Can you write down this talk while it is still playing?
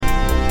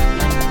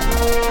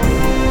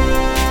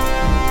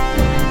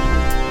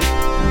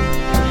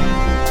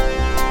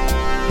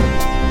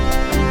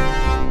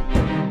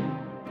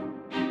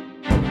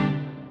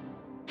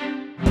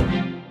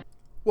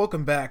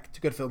Welcome back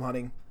to Good Film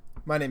Hunting.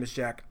 My name is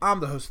Jack.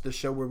 I'm the host of the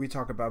show where we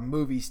talk about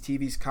movies,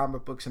 TVs,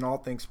 comic books, and all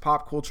things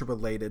pop culture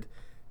related.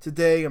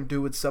 Today I'm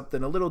doing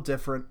something a little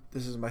different.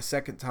 This is my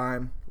second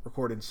time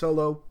recording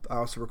solo. I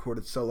also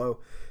recorded solo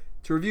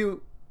to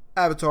review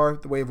Avatar: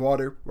 The Way of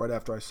Water right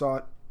after I saw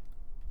it.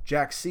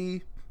 Jack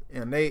C.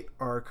 and Nate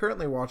are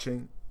currently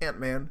watching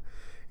Ant-Man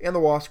and the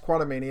Wasp: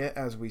 Quantumania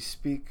as we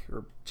speak.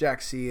 Or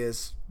Jack C.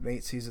 is.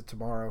 Nate sees it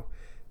tomorrow.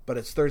 But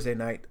it's Thursday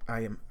night.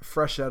 I am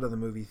fresh out of the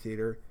movie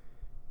theater,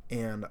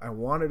 and I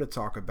wanted to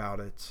talk about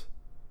it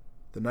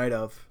the night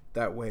of.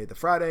 That way, the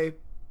Friday,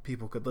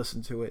 people could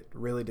listen to it,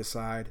 really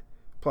decide.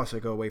 Plus, I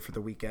go away for the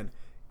weekend.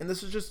 And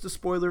this is just a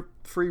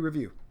spoiler-free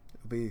review.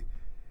 It'll be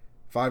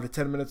 5 to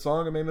 10 minutes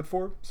long, I'm aiming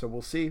for, so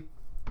we'll see.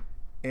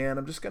 And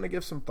I'm just going to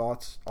give some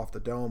thoughts off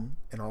the dome.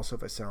 And also,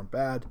 if I sound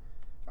bad,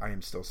 I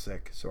am still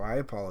sick, so I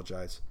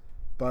apologize.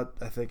 But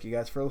I thank you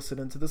guys for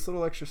listening to this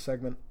little extra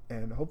segment,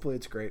 and hopefully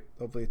it's great.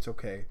 Hopefully it's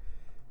okay.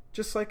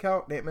 Just like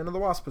how Ant-Man and the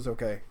Wasp was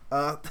okay.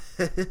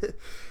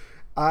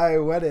 I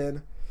went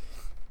in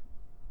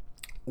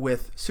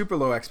with super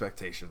low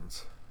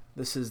expectations.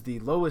 This is the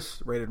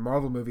lowest rated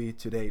Marvel movie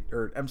to date,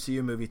 or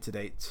MCU movie to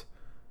date.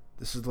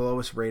 This is the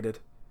lowest rated.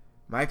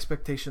 My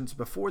expectations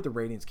before the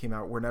ratings came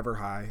out were never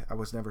high. I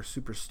was never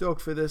super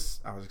stoked for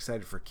this. I was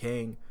excited for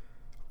Kang.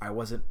 I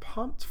wasn't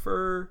pumped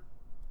for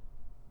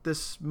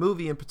this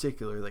movie in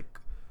particular.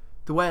 Like,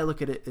 the way I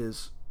look at it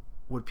is,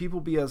 would people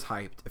be as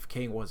hyped if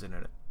Kang wasn't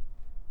in it?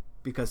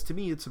 Because to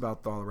me, it's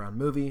about the all-around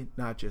movie,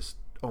 not just,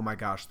 oh my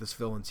gosh, this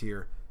villain's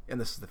here, and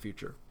this is the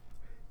future.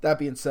 That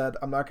being said,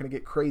 I'm not going to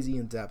get crazy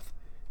in depth.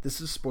 This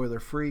is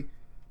spoiler-free.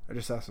 I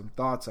just have some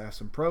thoughts, I have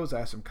some pros, I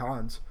have some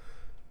cons.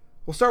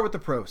 We'll start with the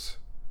pros.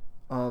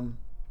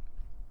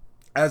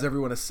 As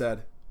everyone has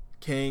said,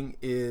 Kang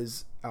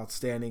is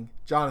outstanding.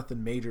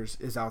 Jonathan Majors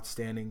is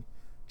outstanding.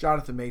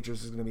 Jonathan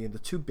Majors is going to be in the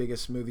two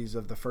biggest movies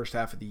of the first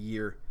half of the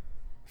year,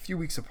 a few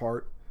weeks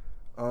apart.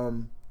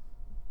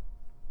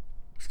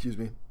 Excuse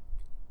me.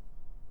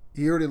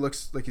 He already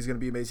looks like he's going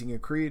to be amazing in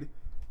Creed,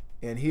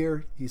 and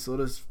here he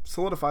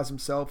solidifies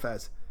himself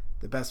as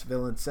the best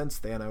villain since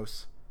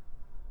Thanos.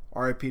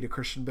 R.I.P. to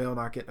Christian Bale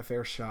not getting a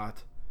fair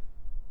shot.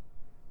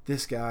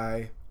 This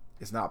guy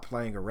is not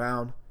playing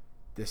around.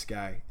 This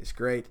guy is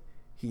great.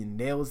 He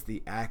nails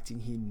the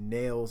acting. He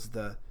nails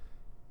the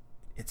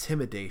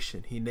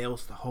intimidation. He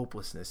nails the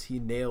hopelessness. He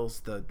nails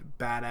the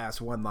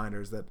badass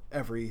one-liners that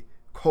every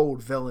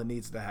cold villain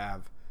needs to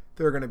have.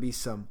 There are going to be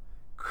some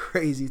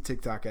crazy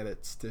TikTok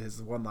edits to his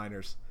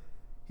one-liners.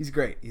 He's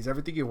great. He's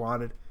everything you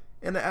wanted.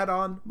 And to add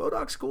on,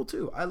 MODOK's cool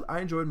too. I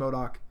enjoyed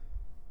MODOK.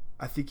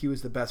 I think he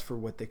was the best for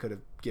what they could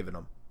have given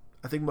him.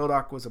 I think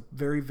MODOK was a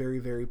very, very,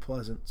 very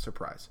pleasant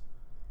surprise.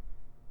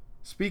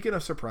 Speaking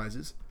of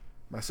surprises,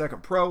 my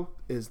second pro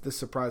is this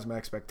surprised my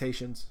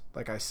expectations.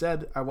 Like I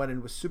said, I went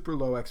in with super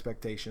low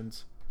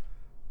expectations,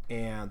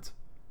 and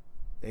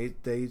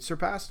they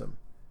surpassed them.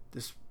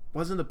 This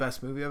wasn't the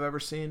best movie I've ever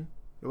seen.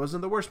 It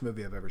wasn't the worst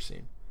movie I've ever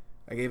seen.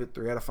 I gave it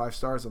 3 out of 5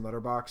 stars on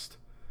Letterboxd,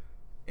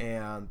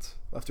 and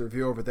left a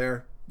review over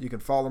there. You can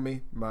follow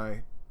me.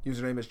 My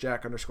username is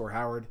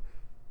Jack_Howard.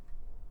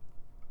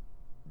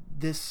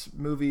 This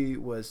movie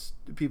was,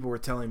 people were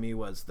telling me,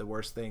 was the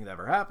worst thing that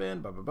ever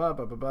happened. Blah, blah, blah,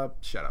 blah, blah, blah.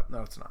 Shut up.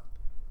 No, it's not.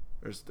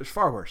 There's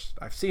far worse.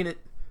 I've seen it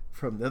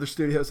from the other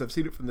studios. I've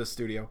seen it from this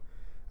studio.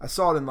 I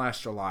saw it in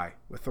last July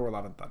with Thor: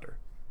 Love and Thunder.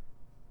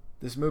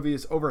 This movie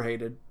is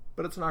overhated,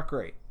 but it's not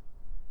great.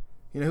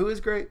 You know who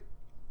is great?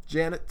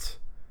 Janet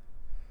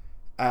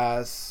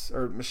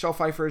Michelle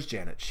Pfeiffer as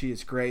Janet. She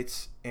is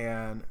great,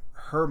 and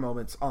her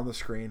moments on the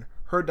screen,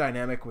 her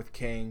dynamic with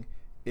Kang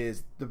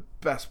is the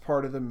best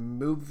part of the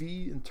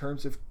movie in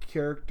terms of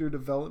character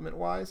development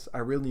wise. I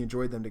really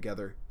enjoyed them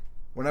together.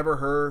 Whenever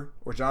her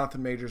or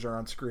Jonathan Majors are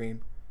on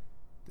screen,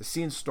 the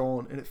scene's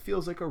stolen and it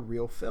feels like a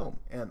real film,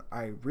 and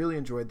I really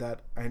enjoyed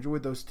that. I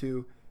enjoyed those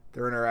two,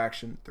 their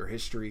interaction, their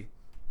history.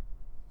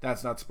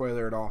 That's not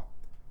spoiler at all.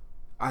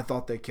 I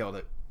thought they killed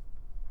it.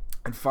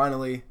 And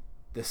finally,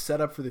 the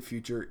setup for the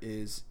future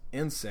is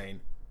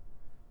insane.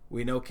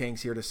 We know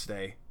Kang's here to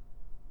stay,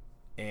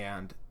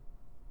 and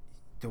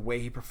the way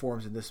he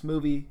performs in this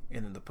movie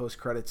and in the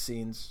post-credit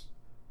scenes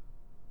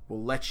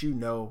will let you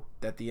know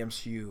that the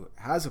MCU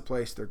has a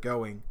place they're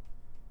going,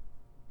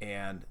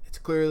 and it's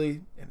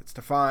clearly and it's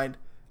defined.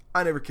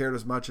 I never cared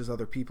as much as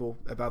other people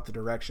about the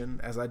direction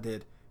as I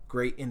did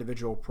great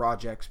individual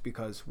projects,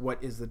 because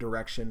what is the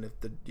direction if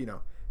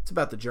it's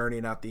about the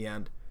journey, not the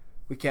end.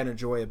 We can't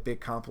enjoy a big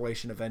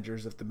compilation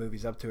Avengers if the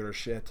movie's up to it or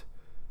shit.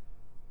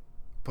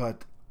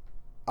 But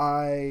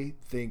I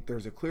think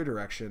there's a clear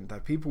direction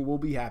that people will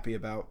be happy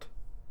about.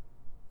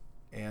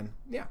 And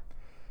yeah.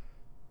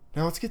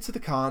 Now let's get to the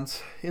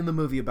cons in the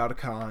movie about a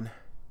con.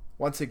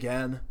 Once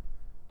again,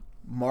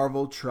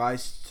 Marvel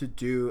tries to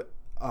do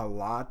a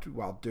lot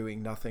while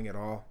doing nothing at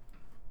all.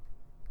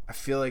 I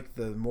feel like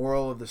the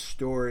moral of the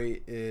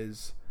story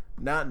is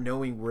not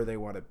knowing where they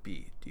want to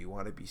be. Do you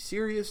want to be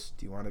serious?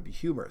 Do you want to be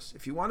humorous?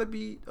 If you want to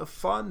be a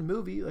fun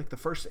movie like the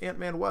first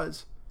Ant-Man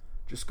was,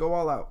 just go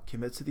all out.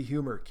 Commit to the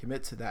humor.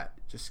 Commit to that.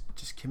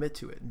 Just commit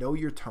to it. Know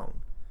your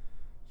tone.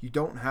 You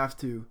don't have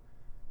to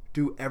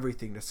do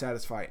everything to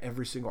satisfy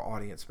every single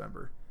audience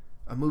member.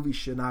 A movie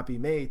should not be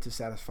made to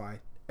satisfy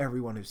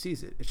everyone who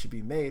sees it. It should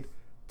be made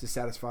to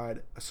satisfy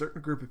a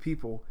certain group of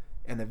people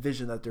and a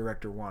vision that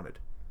director wanted.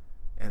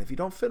 And if you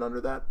don't fit under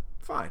that,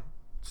 fine.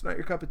 It's not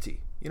your cup of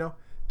tea.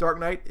 Dark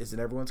Knight isn't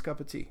everyone's cup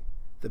of tea.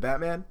 The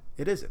Batman,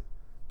 it isn't.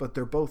 But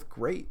they're both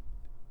great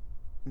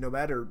no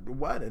matter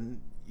what,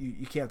 and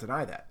you can't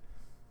deny that.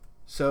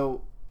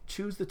 So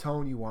choose the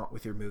tone you want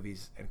with your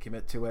movies and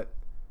commit to it.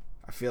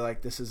 I feel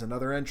like this is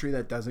another entry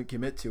that doesn't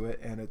commit to it,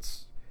 and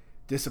it's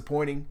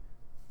disappointing.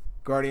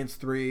 Guardians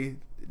 3,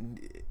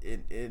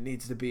 it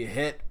needs to be a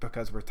hit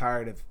because we're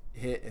tired of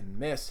hit and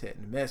miss.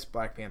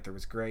 Black Panther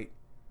was great.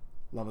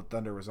 Love and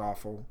Thunder was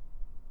awful.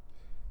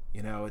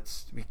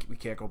 We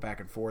can't go back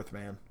and forth,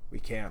 man. We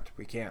can't.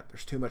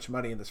 There's too much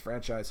money in this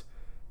franchise.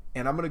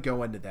 And I'm going to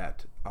go into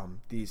that.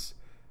 These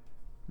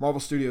Marvel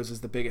Studios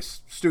is the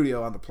biggest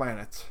studio on the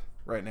planet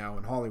right now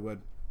in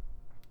Hollywood.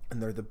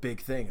 And they're the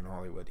big thing in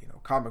Hollywood.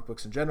 Comic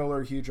books in general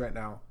are huge right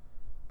now.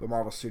 But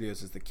Marvel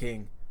Studios is the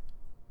king.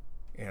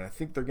 And I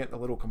think they're getting a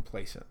little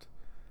complacent.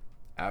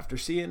 After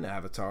seeing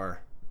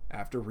Avatar,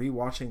 after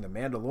rewatching The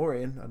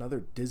Mandalorian,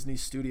 another Disney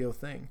studio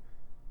thing,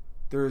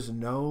 there is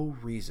no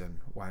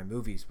reason why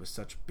movies with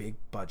such big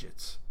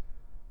budgets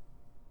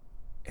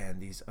and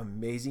these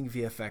amazing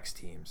VFX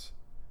teams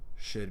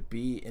should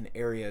be in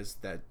areas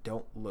that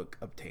don't look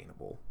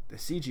obtainable. The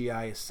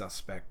CGI is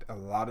suspect a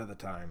lot of the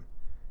time.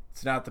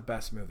 It's not the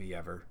best movie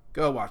ever.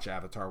 Go watch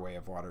Avatar: Way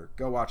of Water.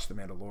 Go watch The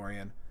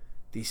Mandalorian.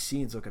 These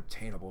scenes look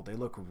obtainable. They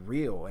look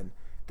real, and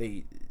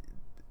the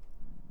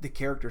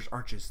characters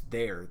aren't just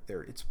there.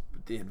 It's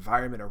the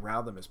environment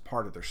around them is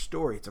part of their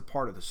story. It's a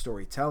part of the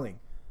storytelling.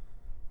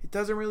 It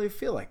doesn't really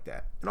feel like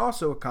that. And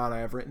also a con I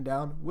have written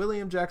down,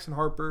 William Jackson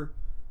Harper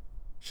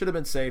should have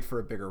been saved for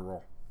a bigger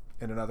role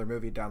in another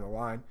movie down the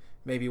line.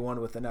 Maybe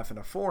one with an F and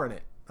a 4 in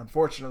it.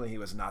 Unfortunately, he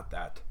was not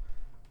that.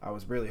 I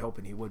was really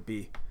hoping he would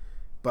be.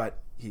 But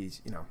he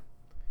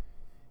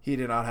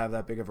did not have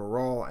that big of a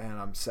role, and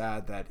I'm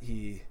sad that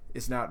he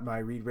is not my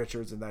Reed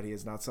Richards and that he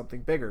is not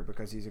something bigger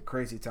because he's a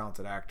crazy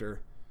talented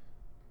actor.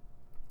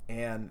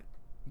 And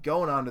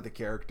going on to the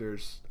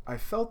characters, I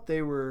felt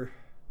they were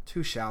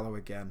too shallow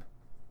again.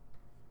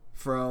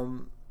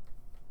 From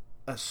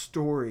a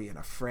story and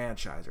a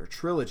franchise or a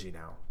trilogy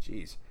now,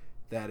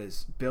 that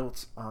is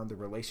built on the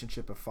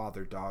relationship of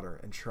father-daughter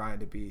and trying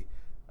to be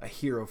a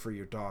hero for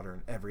your daughter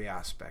in every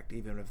aspect,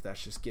 even if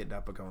that's just getting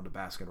up and going to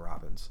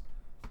Baskin-Robbins.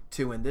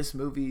 To, in this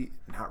movie,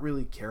 not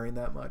really caring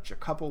that much. A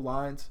couple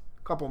lines,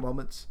 a couple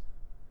moments,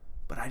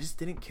 but I just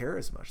didn't care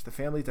as much. The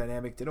family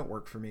dynamic didn't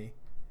work for me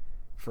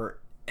for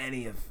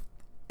any of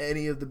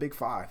the big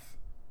five.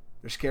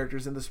 There's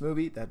characters in this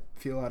movie that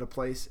feel out of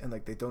place and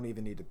like they don't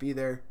even need to be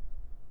there.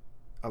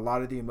 A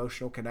lot of the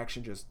emotional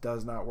connection just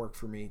does not work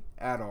for me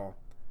at all.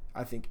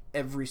 I think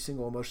every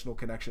single emotional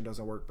connection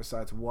doesn't work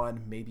besides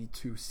one, maybe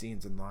two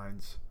scenes and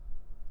lines.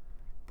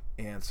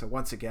 And so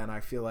once again,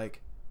 I feel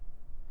like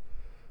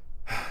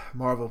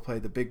Marvel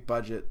played the big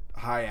budget,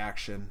 high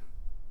action,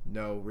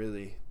 no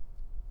really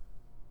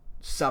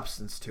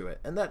substance to it.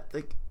 And that,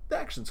 the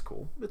action's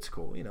cool. It's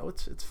cool,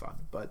 it's fun,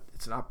 but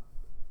it's not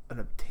an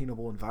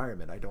obtainable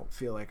environment. I don't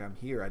feel like I'm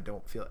here.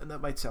 And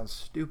that might sound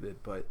stupid,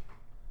 but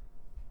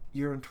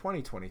you're in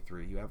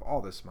 2023. You have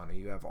all this money.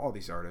 You have all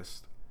these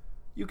artists.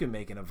 You can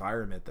make an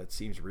environment that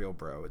seems real,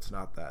 bro. It's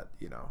not that,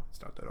 it's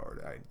not that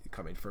hard.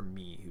 Coming from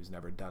me, who's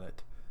never done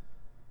it.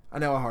 I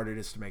know how hard it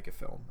is to make a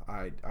film.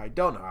 I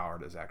don't know how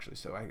hard it is, actually,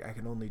 so I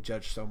can only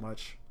judge so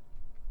much.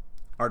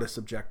 Art is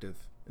subjective.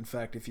 In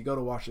fact, if you go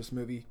to watch this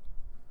movie,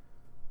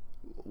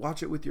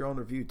 watch it with your own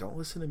review. Don't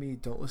listen to me.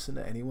 Don't listen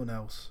to anyone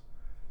else.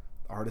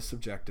 Art is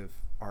subjective.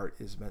 Art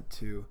is meant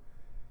to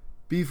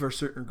be for a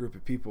certain group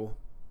of people.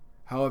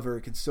 However,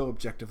 it can still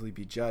objectively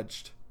be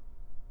judged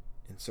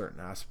in certain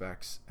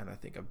aspects, and I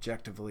think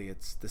objectively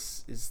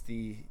this is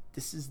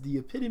the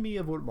epitome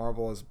of what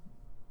Marvel has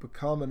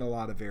become in a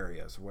lot of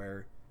areas,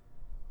 where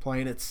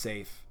playing it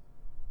safe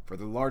for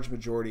the large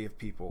majority of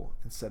people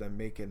instead of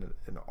making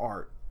an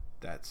art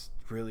that's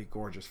really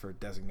gorgeous for a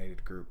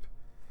designated group.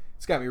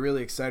 It's got me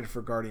really excited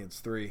for Guardians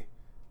 3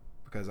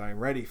 because I'm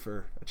ready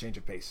for a change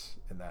of pace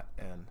in that,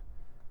 and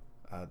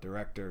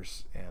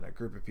directors and a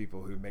group of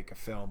people who make a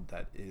film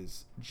that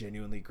is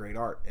genuinely great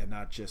art and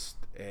not just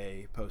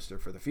a poster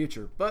for the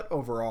future. But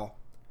overall,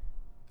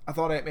 I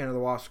thought Ant-Man and the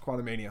Wasp: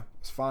 Quantumania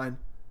was fine.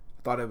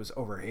 I thought it was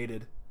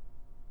overhated.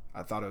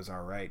 I thought it was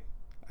alright.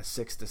 A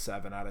 6 to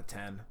 7 out of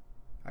 10.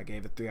 I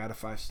gave it 3 out of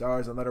 5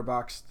 stars on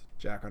Letterboxd.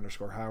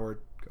 Jack_Howard.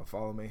 Go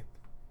follow me.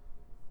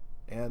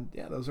 And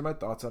yeah, those are my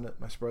thoughts on it.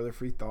 My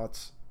spoiler-free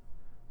thoughts.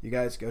 You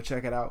guys go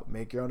check it out.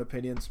 Make your own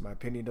opinions. My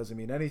opinion doesn't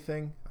mean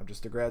anything. I'm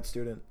just a grad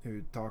student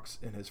who talks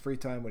in his free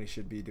time when he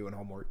should be doing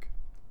homework.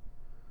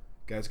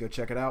 Guys, go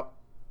check it out.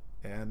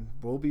 And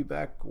we'll be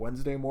back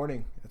Wednesday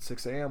morning at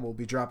 6 a.m. We'll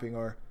be dropping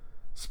our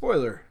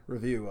spoiler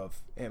review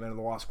of Ant-Man and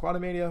the Wasp: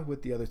 Quantumania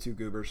with the other two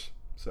goobers.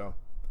 So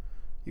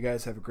you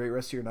guys have a great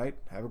rest of your night.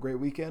 Have a great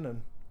weekend.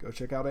 And go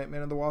check out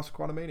Ant-Man and the Wasp: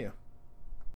 Quantumania.